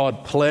 What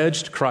God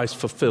pledged, Christ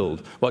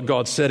fulfilled. What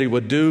God said He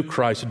would do,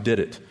 Christ did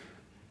it.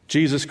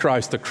 Jesus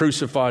Christ, the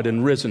crucified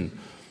and risen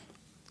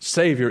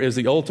Savior, is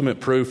the ultimate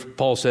proof,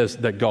 Paul says,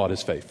 that God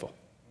is faithful.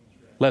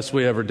 Lest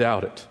we ever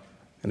doubt it.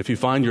 And if you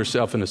find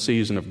yourself in a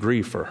season of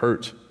grief or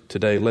hurt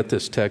today, let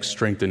this text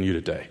strengthen you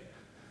today.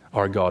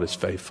 Our God is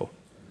faithful.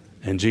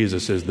 And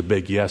Jesus is the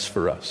big yes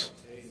for us.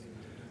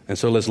 And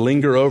so let's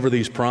linger over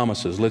these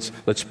promises.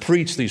 Let's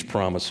preach these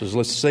promises.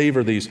 Let's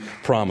savor these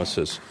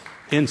promises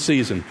in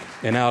season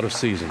and out of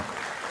season.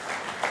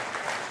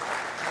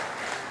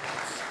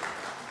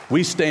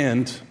 We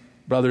stand,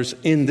 brothers,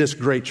 in this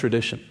great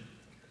tradition.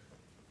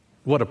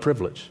 What a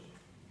privilege.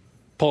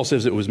 Paul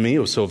says it was me, it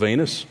was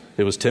Silvanus,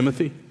 it was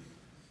Timothy,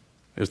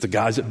 it was the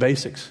guys at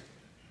Basics.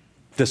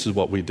 This is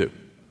what we do.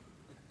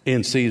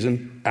 In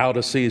season, out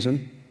of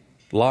season,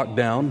 locked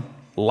down,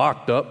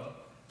 locked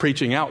up,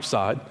 preaching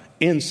outside,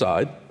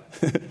 inside,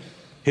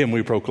 Him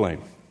we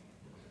proclaim.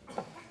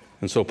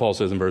 And so Paul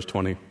says in verse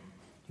 20,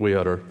 we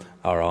utter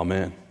our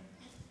amen.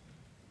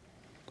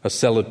 A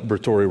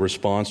celebratory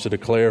response to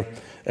declare,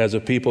 as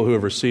a people who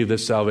have received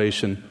this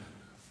salvation,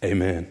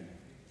 amen.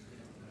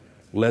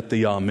 Let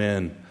the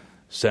amen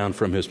sound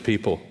from His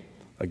people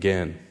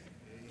again.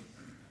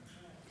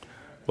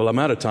 Well, I'm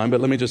out of time,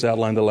 but let me just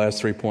outline the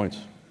last 3 points.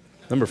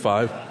 Number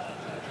 5,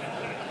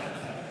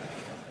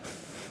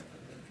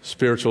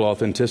 spiritual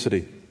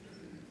authenticity.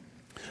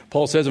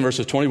 Paul says in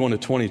verses 21 to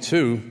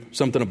 22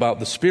 something about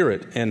the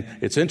Spirit, and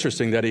it's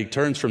interesting that he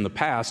turns from the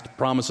past,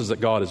 promises that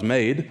God has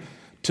made,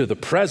 to the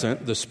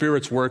present, the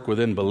Spirit's work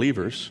within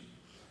believers,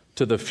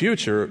 to the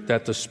future,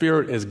 that the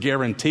Spirit is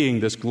guaranteeing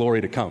this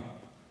glory to come.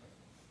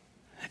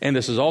 And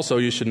this is also,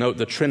 you should note,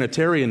 the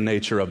Trinitarian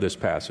nature of this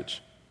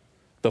passage.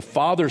 The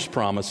Father's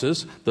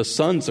promises, the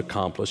Son's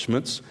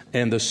accomplishments,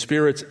 and the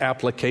Spirit's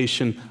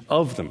application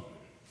of them.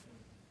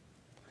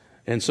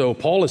 And so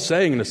Paul is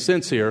saying, in a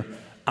sense here,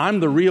 I'm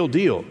the real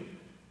deal.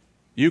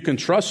 You can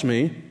trust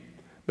me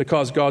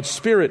because God's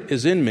Spirit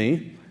is in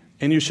me,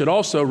 and you should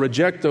also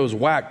reject those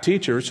whack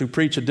teachers who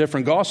preach a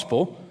different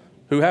gospel,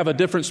 who have a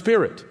different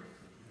spirit.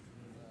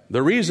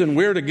 The reason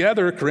we're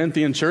together,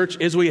 Corinthian church,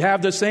 is we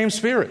have the same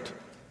Spirit.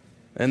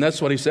 And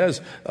that's what he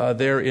says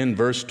there in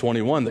verse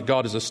 21, that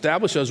God has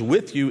established us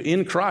with you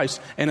in Christ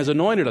and has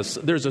anointed us.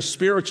 There's a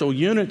spiritual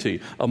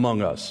unity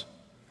among us.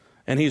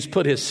 And he's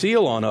put his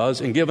seal on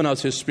us and given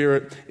us his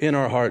Spirit in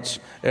our hearts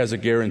as a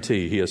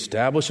guarantee. He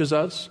establishes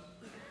us,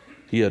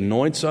 he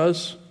anoints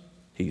us,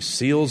 he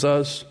seals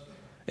us,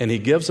 and he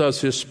gives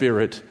us his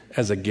Spirit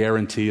as a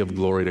guarantee of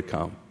glory to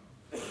come.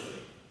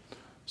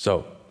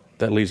 So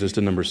that leads us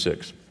to number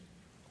 6.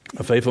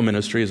 A faithful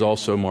ministry is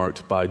also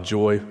marked by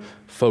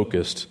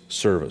joy-focused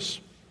service.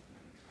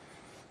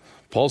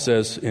 Paul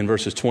says in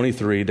verses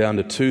 23 down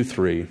to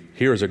 2:3,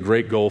 here is a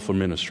great goal for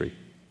ministry: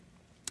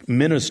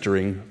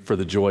 ministering for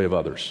the joy of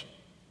others.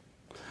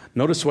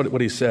 Notice what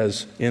he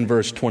says in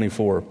verse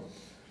 24.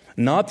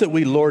 Not that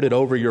we lord it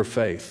over your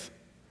faith,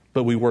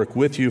 but we work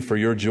with you for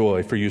your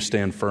joy, for you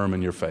stand firm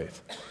in your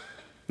faith.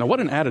 Now, what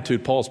an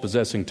attitude Paul's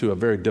possessing to a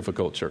very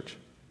difficult church.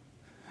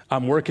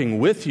 I'm working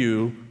with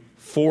you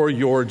for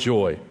your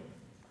joy.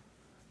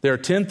 There are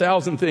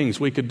 10,000 things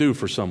we could do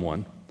for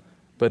someone,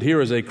 but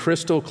here is a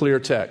crystal clear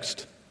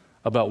text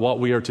about what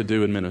we are to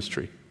do in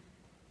ministry.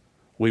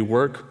 We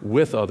work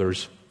with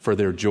others for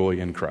their joy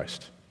in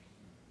Christ.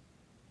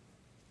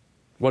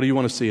 What do you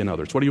want to see in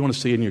others? What do you want to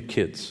see in your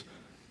kids,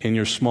 in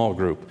your small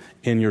group,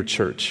 in your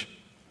church?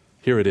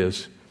 Here it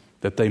is,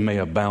 that they may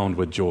abound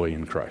with joy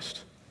in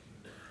Christ.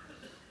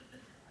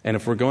 And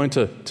if we're going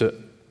to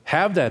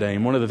have that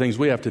aim, one of the things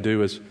we have to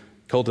do is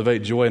cultivate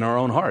joy in our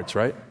own hearts,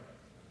 right?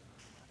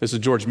 This is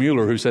George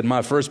Mueller, who said,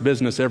 my first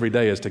business every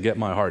day is to get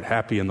my heart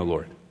happy in the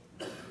Lord.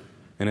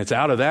 And it's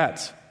out of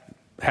that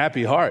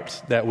happy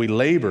heart that we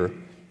labor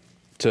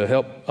to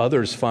help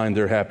others find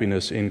their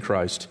happiness in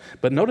Christ.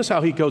 But notice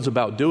how he goes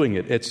about doing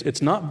it.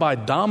 It's not by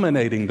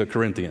dominating the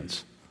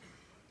Corinthians.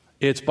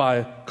 It's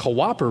by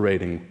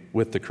cooperating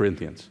with the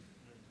Corinthians.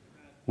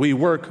 We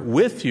work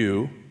with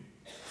you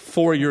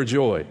for your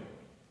joy.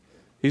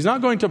 He's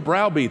not going to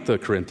browbeat the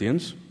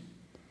Corinthians.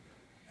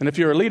 And if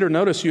you're a leader,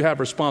 notice you have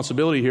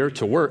responsibility here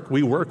to work.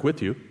 We work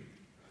with you.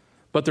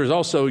 But there's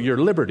also your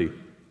liberty.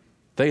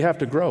 They have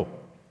to grow.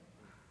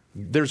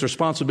 There's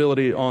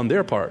responsibility on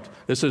their part.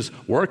 This is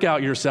work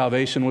out your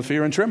salvation with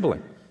fear and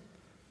trembling.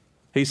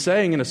 He's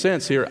saying, in a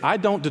sense here, I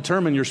don't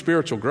determine your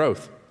spiritual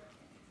growth.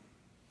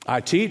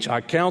 I teach,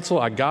 I counsel,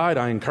 I guide,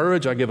 I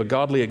encourage, I give a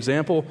godly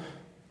example,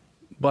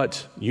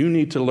 but you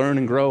need to learn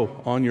and grow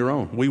on your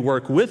own. We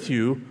work with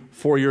you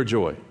for your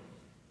joy.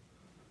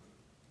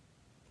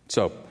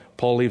 So,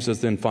 Paul leaves us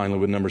then finally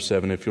with number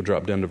 7, if you'll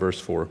drop down to verse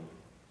 4.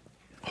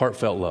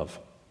 Heartfelt love.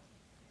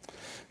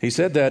 He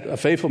said that a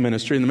faithful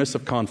ministry in the midst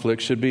of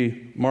conflict should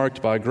be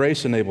marked by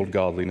grace-enabled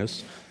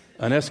godliness,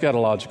 an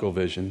eschatological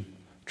vision,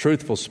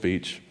 truthful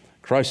speech,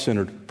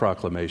 Christ-centered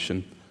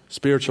proclamation,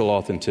 spiritual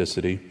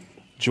authenticity,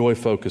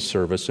 joy-focused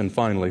service, and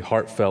finally,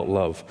 heartfelt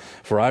love.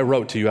 For I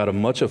wrote to you out of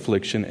much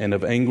affliction and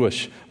of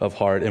anguish of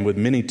heart and with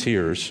many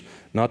tears,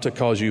 not to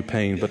cause you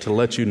pain, but to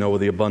let you know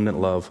the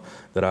abundant love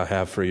that I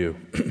have for you.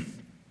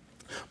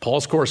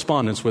 Paul's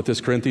correspondence with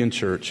this Corinthian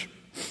church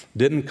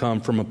didn't come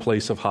from a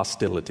place of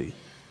hostility,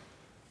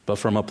 but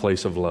from a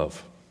place of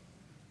love.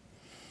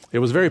 It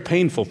was very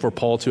painful for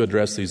Paul to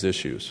address these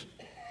issues.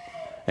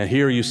 And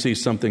here you see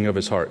something of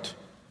his heart.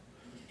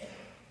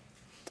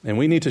 And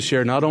we need to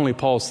share not only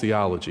Paul's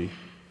theology,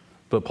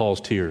 but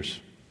Paul's tears.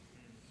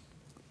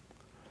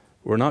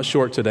 We're not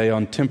short today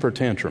on temper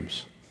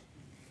tantrums,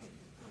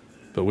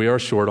 but we are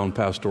short on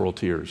pastoral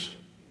tears.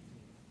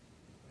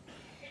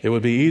 It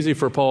would be easy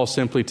for Paul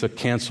simply to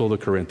cancel the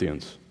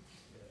Corinthians.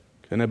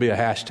 Couldn't that be a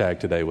hashtag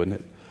today,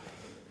 wouldn't it?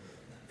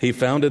 He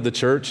founded the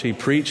church, he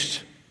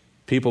preached,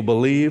 people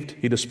believed,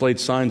 he displayed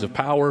signs of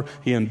power,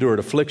 he endured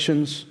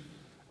afflictions,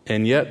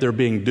 and yet they're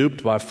being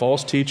duped by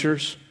false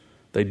teachers.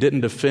 They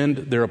didn't defend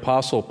their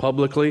apostle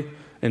publicly.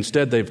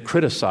 Instead, they've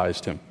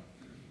criticized him.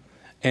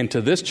 And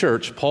to this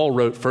church, Paul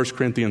wrote 1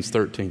 Corinthians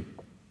 13.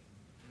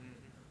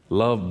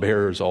 Love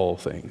bears all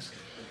things.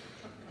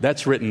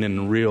 That's written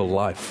in real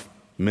life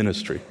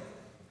ministry.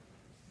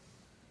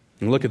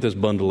 And look at this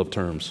bundle of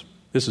terms.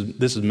 This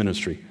is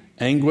ministry.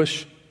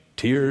 Anguish,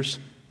 tears,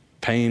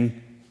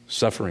 pain,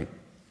 suffering.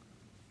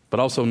 But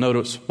also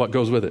notice what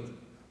goes with it.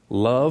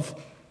 Love,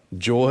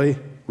 joy,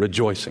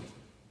 rejoicing.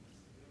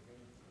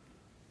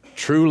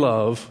 True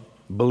love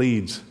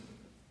bleeds.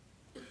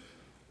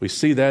 We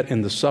see that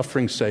in the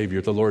suffering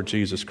Savior, the Lord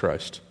Jesus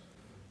Christ.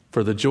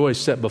 For the joy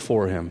set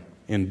before him,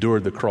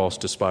 endured the cross,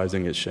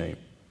 despising its shame.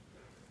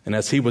 And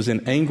as he was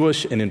in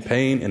anguish and in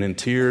pain and in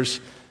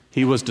tears,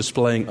 he was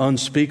displaying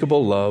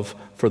unspeakable love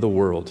for the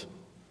world,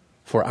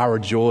 for our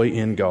joy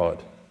in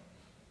God.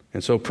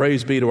 And so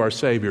praise be to our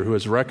Savior, who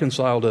has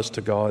reconciled us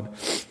to God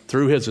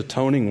through his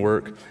atoning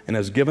work and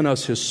has given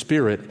us his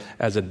Spirit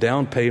as a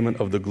down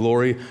payment of the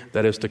glory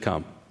that is to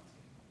come.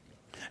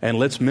 And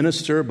let's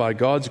minister by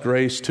God's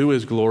grace to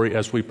his glory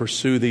as we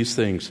pursue these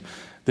things.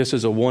 This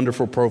is a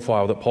wonderful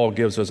profile that Paul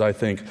gives us, I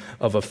think,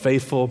 of a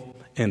faithful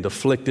and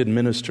afflicted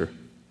minister.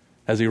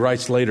 As he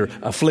writes later,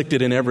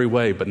 afflicted in every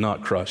way, but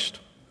not crushed.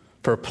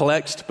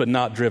 Perplexed, but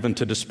not driven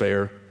to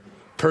despair.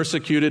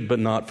 Persecuted, but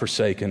not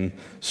forsaken.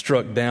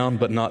 Struck down,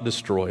 but not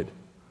destroyed.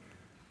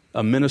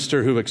 a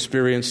minister who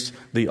experienced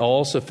the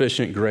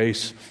all-sufficient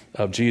grace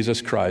of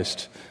Jesus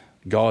Christ,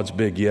 God's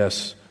big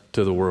yes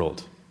to the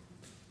world.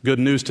 Good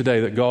news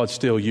today that God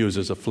still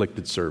uses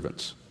afflicted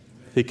servants.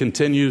 He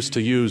continues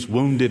to use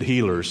wounded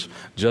healers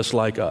just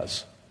like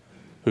us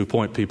who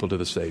point people to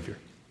the Savior.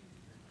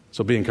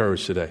 So be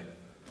encouraged today.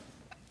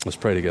 Let's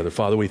pray together.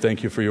 Father, we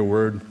thank you for your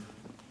word,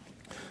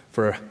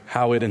 for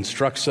how it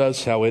instructs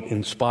us, how it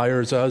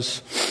inspires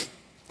us,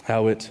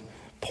 how it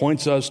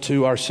points us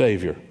to our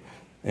Savior.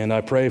 And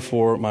I pray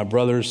for my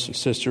brothers and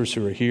sisters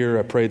who are here.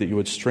 I pray that you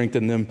would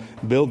strengthen them,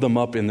 build them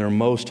up in their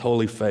most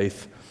holy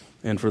faith.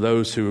 And for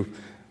those who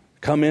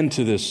come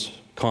into this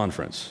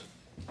conference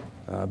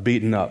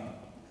beaten up,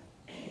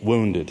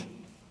 wounded,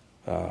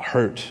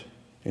 hurt,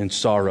 in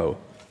sorrow,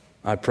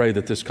 I pray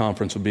that this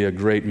conference will be a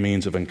great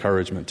means of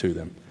encouragement to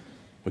them.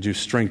 Would you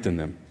strengthen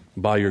them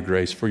by your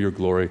grace, for your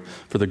glory,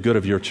 for the good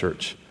of your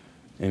church.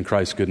 In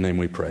Christ's good name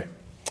we pray.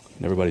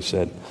 And everybody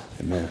said,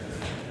 amen.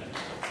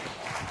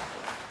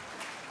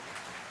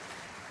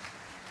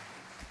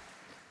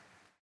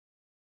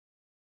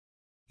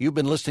 You've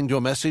been listening to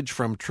a message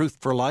from Truth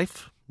for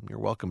Life. You're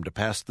welcome to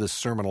pass this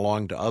sermon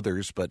along to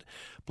others, but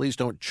please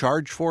don't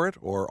charge for it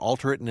or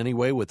alter it in any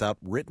way without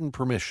written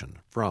permission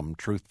from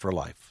Truth for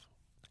Life.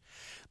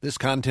 This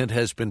content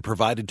has been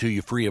provided to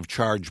you free of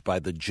charge by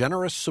the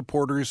generous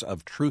supporters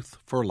of Truth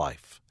for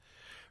Life.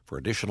 For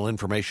additional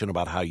information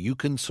about how you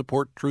can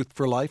support Truth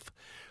for Life,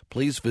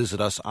 please visit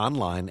us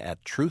online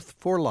at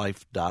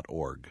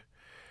truthforlife.org.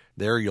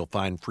 There you'll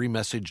find free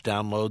message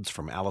downloads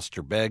from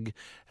Alistair Begg,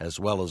 as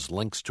well as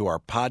links to our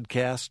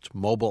podcast,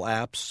 mobile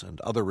apps, and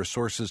other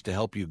resources to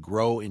help you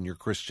grow in your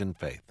Christian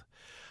faith.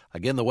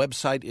 Again, the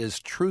website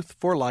is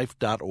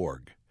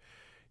truthforlife.org.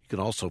 You can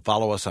also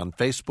follow us on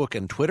Facebook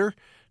and Twitter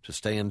to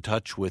stay in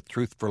touch with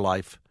Truth for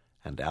Life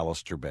and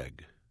Alistair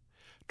Begg.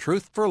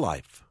 Truth for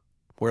Life,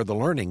 where the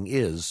learning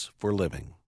is for living.